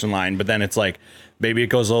fashion line, but then it's like maybe it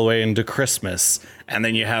goes all the way into Christmas, and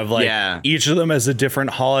then you have like each of them as a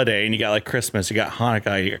different holiday, and you got like Christmas, you got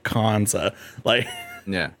Hanukkah, you got Kwanzaa, like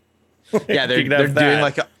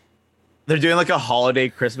they're doing like a holiday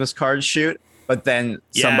Christmas card shoot, but then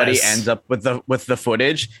somebody ends up with the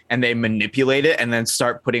footage and they manipulate it and then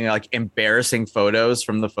start putting like embarrassing photos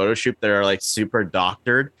from the photo shoot that are like super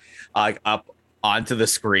doctored up onto the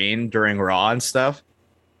screen during Raw and stuff.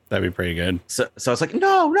 That'd be pretty good. So it's like,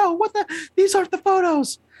 no, these aren't the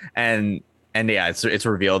photos. And it's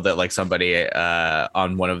revealed that like somebody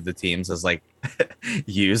on one of the teams has like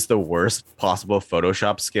used the worst possible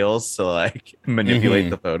Photoshop skills to like manipulate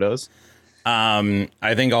the photos. I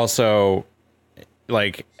think also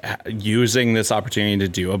like using this opportunity to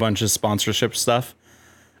do a bunch of sponsorship stuff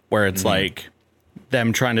where it's like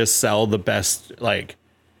them trying to sell the best, like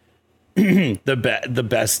the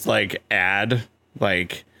best like ad,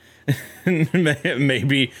 like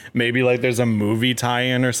maybe like there's a movie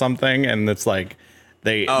tie-in or something, and it's like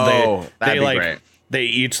they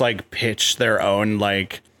each like pitch their own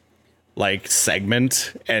like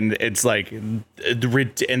segment, and it's like and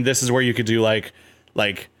this is where you could do like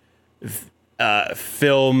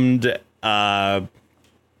filmed not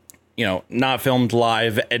filmed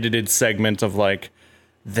live, edited segment of like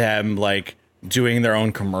them like doing their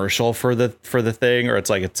own commercial for the thing, or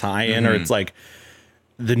it's like a tie-in, or it's like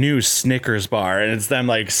the new Snickers bar and it's them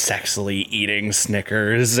like sexily eating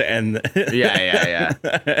Snickers, and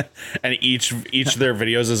and each of their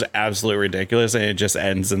videos is absolutely ridiculous, and it just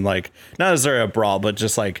ends in like not necessarily a brawl, but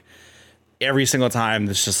just like every single time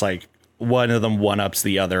it's just like one of them one-ups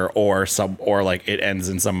the other, or like it ends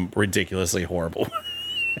in some ridiculously horrible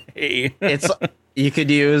way. It's you could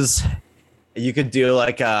do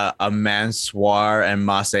like a Mansoir and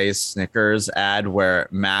Massey's Snickers ad where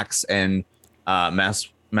Max and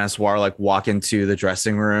Mansoir like walk into the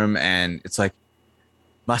dressing room, and it's like,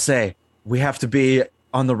 Massey, we have to be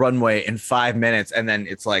on the runway in 5 minutes, and then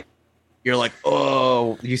it's like you're like,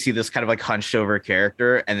 oh, you see this kind of like hunched over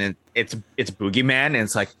character, and then it's Boogeyman, and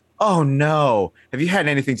it's like, oh no, have you had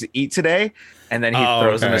anything to eat today? And then he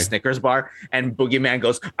throws him a Snickers bar, and Boogeyman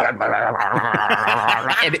goes,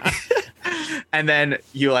 and then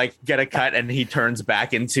you like get a cut, and he turns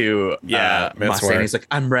back into Massey, and he's like,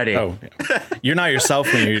 I'm ready. Oh, yeah. You're not yourself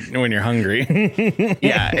when you're hungry.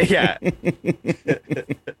 yeah.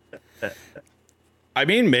 I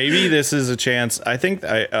mean, maybe this is a chance. I think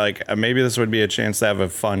maybe this would be a chance to have a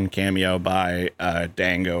fun cameo by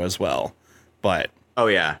Dango as well. But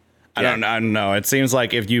I don't know. It seems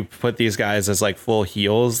like if you put these guys as like full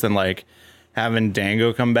heels, then like having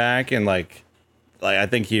Dango come back and like I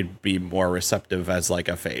think he'd be more receptive as like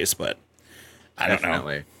a face, but I don't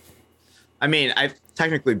know. I mean,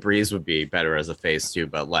 technically Breeze would be better as a face too,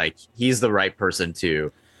 but like he's the right person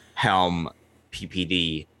to helm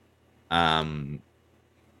PPD, and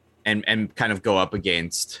kind of go up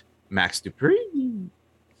against Max Dupree.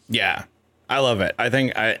 Yeah, I love it. I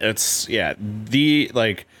think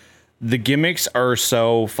the gimmicks are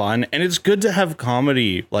so fun, and it's good to have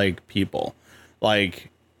comedy like people. Like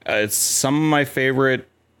it's some of my favorite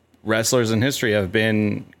wrestlers in history have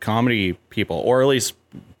been comedy people, or at least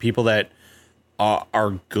people that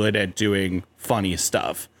are good at doing funny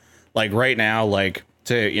stuff. Like right now, like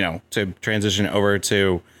to transition over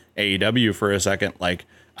to AEW for a second, like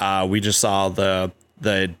we just saw the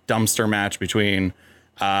dumpster match between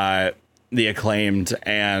the Acclaimed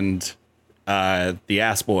and the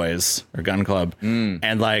Ass Boys or Gun Club,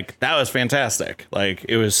 and like that was fantastic. Like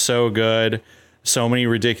it was so good, so many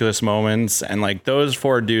ridiculous moments, and like those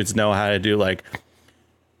four dudes know how to do like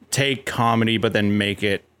take comedy but then make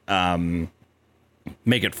it fun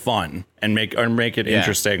and make it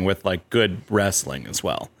interesting with like good wrestling as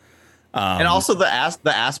well. And also the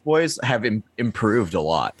ass boys have improved a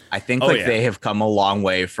lot. I think they have come a long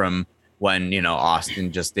way from when,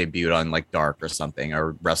 Austin just debuted on like Dark or something,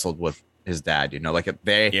 or wrestled with his dad,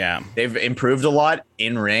 they've improved a lot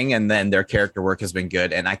in ring, and then their character work has been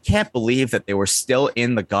good. And I can't believe that they were still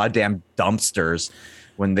in the goddamn dumpsters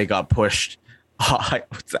when they got pushed.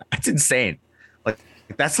 That's insane. Like,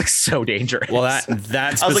 that's like so dangerous. Well,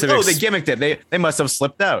 that I was like, oh, they gimmicked it. They must have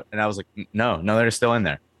slipped out. And I was like, no, they're still in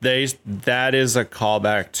there. That is a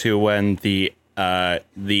callback to when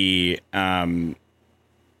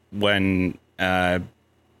when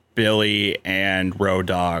Billy and Road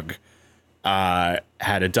Dogg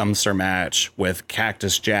had a dumpster match with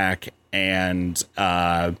Cactus Jack and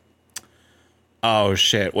oh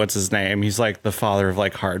shit, what's his name? He's like the father of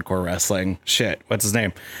like hardcore wrestling. Shit, what's his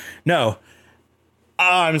name? No. Oh,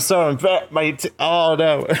 I'm so oh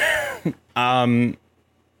no.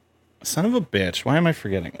 Son of a bitch. Why am I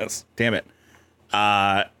forgetting this? Damn it.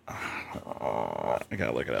 I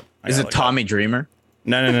gotta look it up. Is it Tommy Dreamer?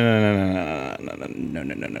 No.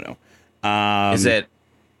 Is it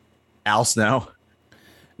Al Snow?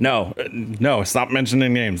 No, stop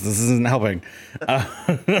mentioning names. This isn't helping.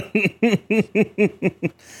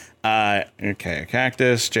 Okay,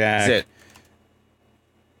 Cactus Jack. Is it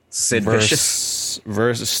Sid Vicious?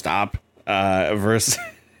 Versus stop. Versus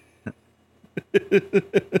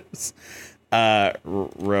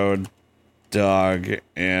Road Dogg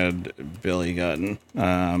and Billy Gunn.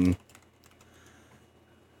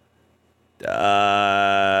 So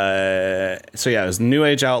yeah, it was New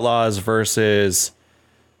Age Outlaws versus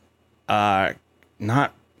not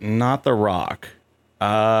The Rock,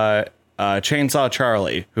 Chainsaw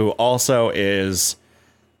Charlie, who also is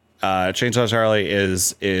Chainsaw Charlie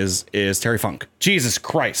is Terry Funk. Jesus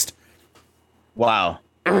Christ! Wow,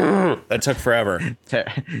 that took forever.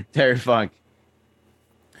 Terry Funk.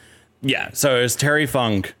 Yeah, so it was Terry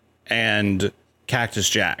Funk and Cactus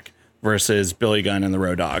Jack versus Billy Gunn and the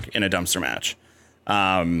Road Dogg in a dumpster match.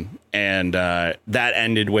 And that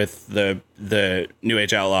ended with the New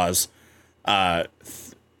Age Outlaws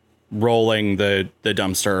rolling the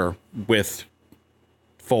dumpster with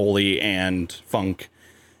Foley and Funk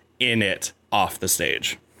in it off the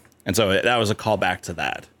stage. And so that was a callback to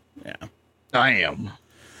that. Yeah. Damn.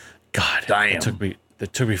 God, it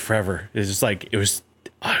took me forever. It's just like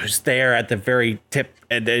I was there at the very tip,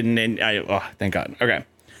 and thank God. Okay.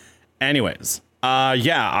 Anyways,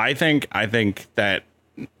 I think that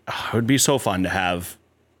it would be so fun to have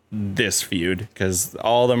this feud because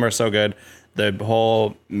all of them are so good. The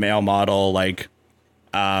whole male model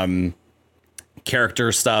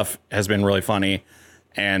character stuff has been really funny,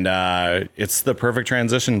 and it's the perfect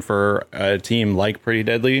transition for a team like Pretty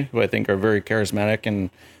Deadly, who I think are very charismatic and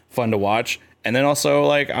fun to watch. And then also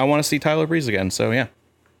I want to see Tyler Breeze again. So yeah.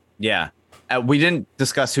 Yeah. We didn't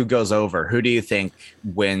discuss who goes over. Who do you think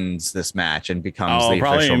wins this match and becomes the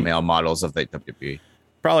official male models of the WWE?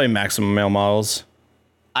 Probably Maximum Male Models.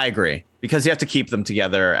 I agree, because you have to keep them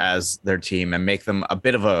together as their team and make them a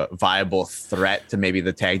bit of a viable threat to maybe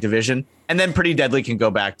the tag division. And then Pretty Deadly can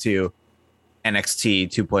go back to NXT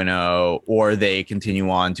 2.0, or they continue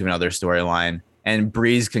on to another storyline. And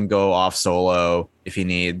Breeze can go off solo if he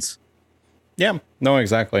needs. Yeah, no,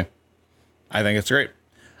 exactly. I think it's great.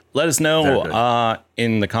 Let us know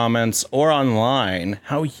in the comments or online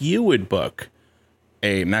how you would book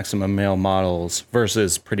a Maximum Male Models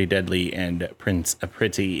versus Pretty Deadly and Prince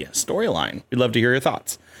Pretty storyline. We'd love to hear your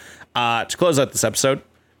thoughts. To close out this episode,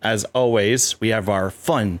 as always, we have our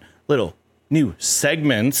fun little new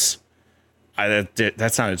segments. That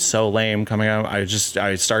sounded so lame coming out. I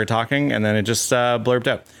started talking and then it just blurbed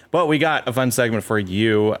out. But we got a fun segment for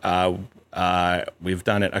you. We've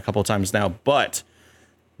done it a couple times now, but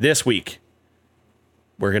this week,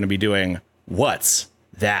 we're going to be doing What's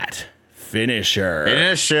That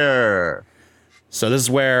Finisher? So this is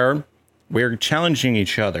where we're challenging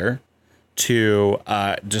each other to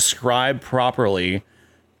describe properly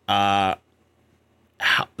the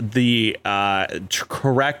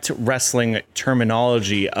correct wrestling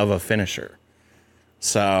terminology of a finisher.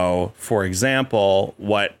 So, for example,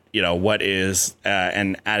 what is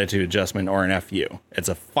an attitude adjustment or an FU? It's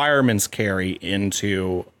a fireman's carry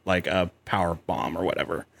into like a power bomb or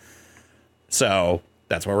whatever. So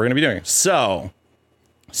that's what we're going to be doing. So,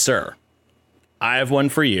 sir, I have one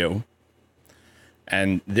for you.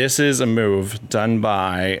 And this is a move done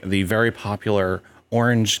by the very popular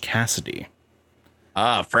Orange Cassidy.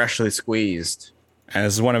 Freshly squeezed. And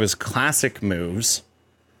this is one of his classic moves.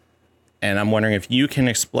 And I'm wondering if you can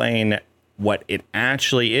explain what it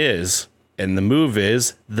actually is. And the move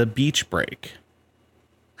is the beach break.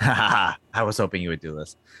 I was hoping you would do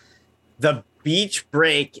this. The beach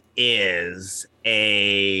break is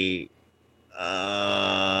a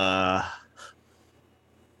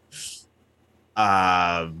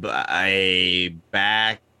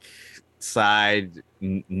backside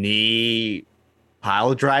knee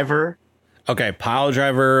pile driver. Okay, pile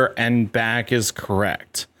driver and back is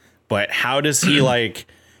correct. But how does he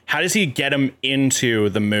how does he get him into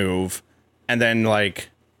the move? And then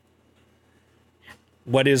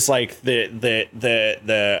what is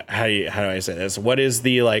the how do I say this? What is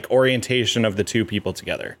the orientation of the two people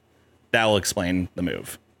together? That will explain the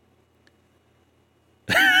move.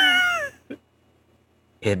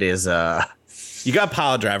 It is you got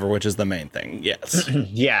pile driver, which is the main thing. Yes.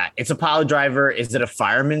 Yeah, it's a pile driver. Is it a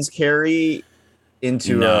fireman's carry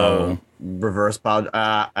into a reverse pile?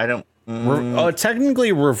 I don't.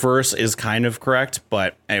 Technically, reverse is kind of correct,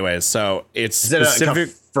 but anyways, so it's is it specific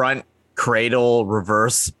a front cradle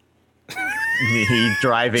reverse knee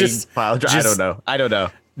driving pile driver? I don't know.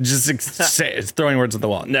 Just it's throwing words at the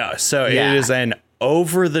wall. No, so it is an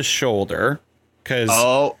over the shoulder. Cause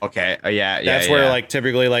okay. That's where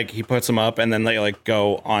typically he puts them up and then they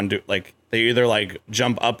go on to they either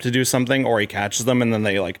jump up to do something or he catches them and then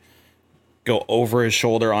they go over his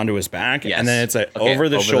shoulder onto his back. Yes. And then it's over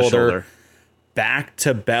the shoulder back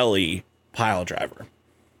to belly pile driver.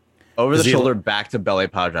 Over the shoulder back to belly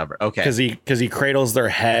pile driver. Okay. Because he cradles their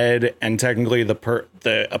head and technically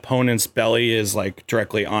the opponent's belly is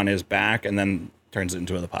directly on his back and then turns it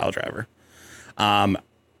into the pile driver.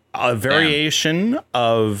 A variation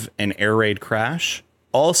of an air raid crash.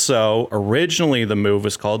 Also, originally the move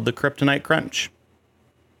was called the Kryptonite Crunch.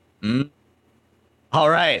 All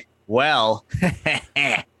right. Well,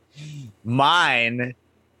 mine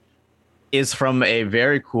is from a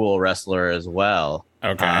very cool wrestler as well.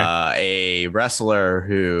 Okay. A wrestler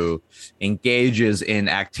who engages in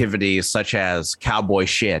activities such as cowboy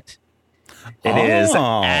shit. It is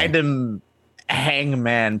Adam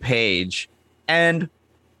Hangman Page. And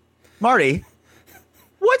Marty,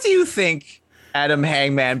 what do you think Adam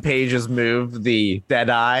Hangman Page's move, the Dead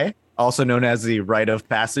Eye, also known as the Rite of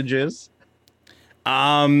Passage, is?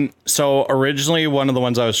 So originally one of the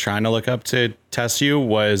ones I was trying to look up to test you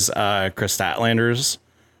was Chris Statlander's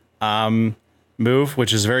move,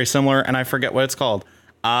 which is very similar, and I forget what it's called.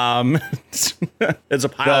 It's a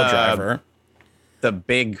pile driver. The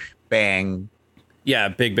Big Bang. Yeah,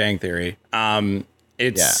 Big Bang Theory. Oh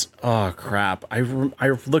crap! I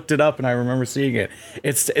looked it up and I remember seeing it.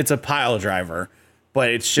 It's a pile driver, but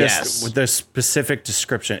it's just with the specific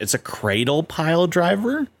description. It's a cradle pile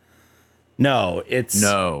driver. It's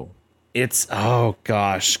oh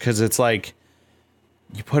gosh, because it's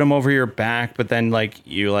you put them over your back, but then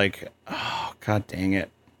oh god dang it!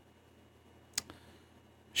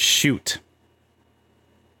 Shoot,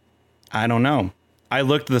 I don't know. I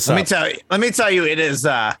looked this up. Let me tell you, it is.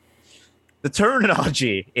 The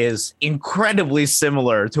terminology is incredibly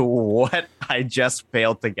similar to what I just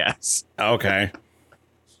failed to guess. Okay.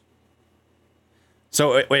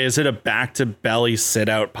 So wait, is it a back to belly sit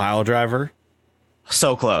out pile driver?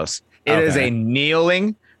 So close. It is a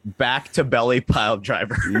kneeling back to belly pile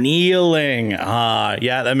driver. Kneeling.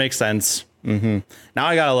 Yeah, that makes sense. Mm-hmm. Now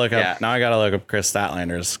I gotta look up. Now I gotta look up Chris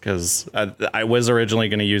Statlander's because I was originally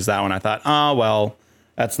going to use that one. I thought, well,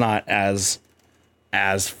 that's not as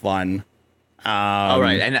fun. All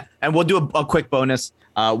right, and we'll do a quick bonus.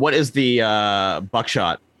 What is the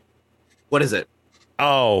buckshot? What is it?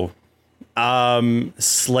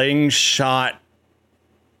 Slingshot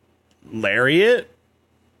lariat.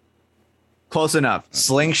 Close enough.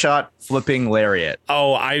 Slingshot flipping lariat.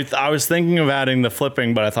 I was thinking of adding the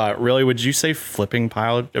flipping, but I thought, really, would you say flipping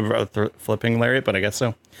flipping lariat? But I guess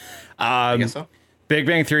so. I guess so. Big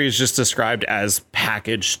Bang Theory is just described as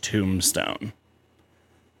packaged tombstone.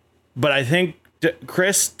 But I think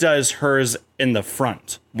Chris does hers in the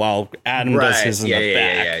front while Adam does his in the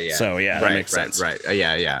back. Yeah. So that makes sense. Right.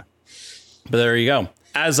 Yeah. But there you go.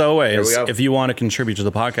 As always, if you want to contribute to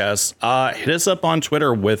the podcast, hit us up on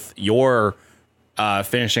Twitter with your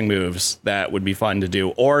finishing moves that would be fun to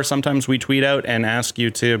do. Or sometimes we tweet out and ask you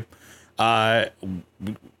to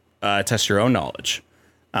test your own knowledge.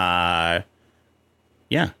 Come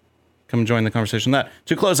join the conversation on that.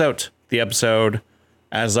 To close out the episode,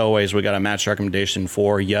 as always, we got a match recommendation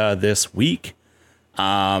for ya this week.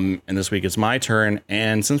 And this week it's my turn.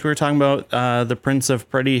 And since we were talking about the Prince of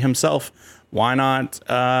Pretty himself, why not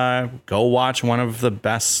go watch one of the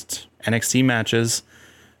best NXT matches,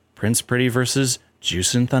 Prince Pretty versus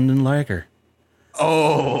Jushin Thunder Liger.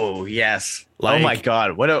 Oh, yes. Oh, my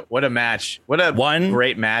God. What a match. What a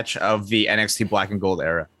great match of the NXT Black and Gold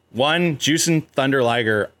era. Jushin Thunder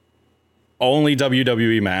Liger, only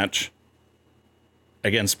WWE match.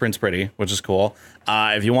 against Prince Pretty, which is cool.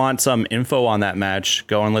 If you want some info on that match,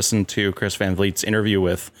 go and listen to Chris Van Vliet's interview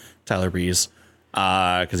with Tyler Breeze,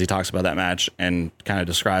 because he talks about that match and kind of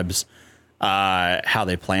describes how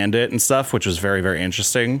they planned it and stuff, which was very, very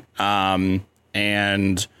interesting.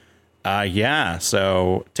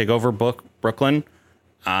 So take over Brooklyn,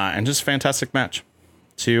 and just fantastic match.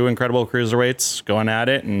 Two incredible cruiserweights going at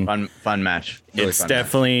it, and fun match. Really it's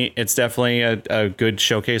definitely a good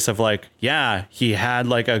showcase of like, yeah, he had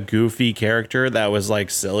like a goofy character that was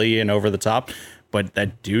like silly and over the top, but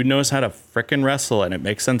that dude knows how to frickin' wrestle, and it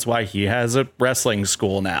makes sense why he has a wrestling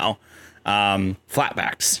school now.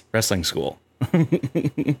 Flatbacks Wrestling School.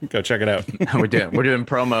 Go check it out. We're doing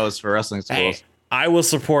promos for wrestling schools. Hey, I will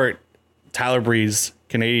support Tyler Breeze,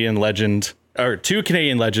 Canadian legend. Or two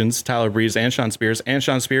Canadian legends, Tyler Breeze and Sean Spears. And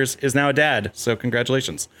Sean Spears is now a dad, so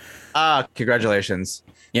congratulations. Congratulations.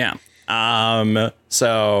 Yeah.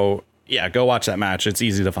 So yeah, go watch that match. It's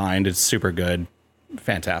easy to find. It's super good.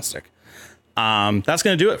 Fantastic. That's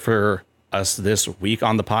going to do it for us this week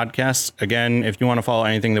on the podcast. Again, if you want to follow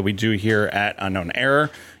anything that we do here at Unknown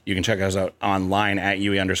Error, you can check us out online at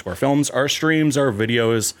UE_films. Our streams, our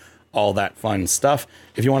videos, all that fun stuff.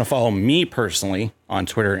 If you want to follow me personally on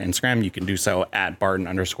Twitter and Instagram, you can do so at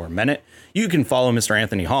Barton_Minute. You can follow Mr.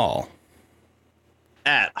 Anthony Hall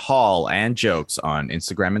at Hall and Jokes on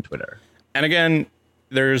Instagram and Twitter. And again,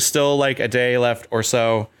 there's still like a day left or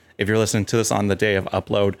so, if you're listening to this on the day of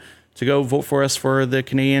upload, to go vote for us for the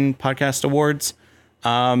Canadian Podcast Awards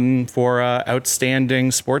for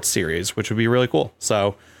Outstanding Sports Series, which would be really cool.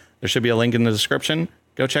 So there should be a link in the description.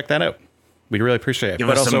 Go check that out. We'd really appreciate it. Give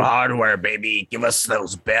us some hardware, baby. Give us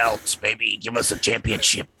those belts, baby. Give us a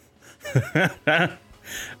championship.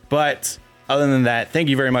 But other than that, thank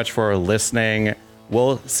you very much for listening.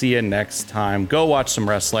 We'll see you next time. Go watch some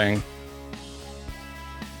wrestling.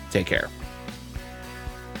 Take care.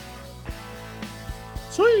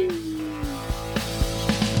 Sweet.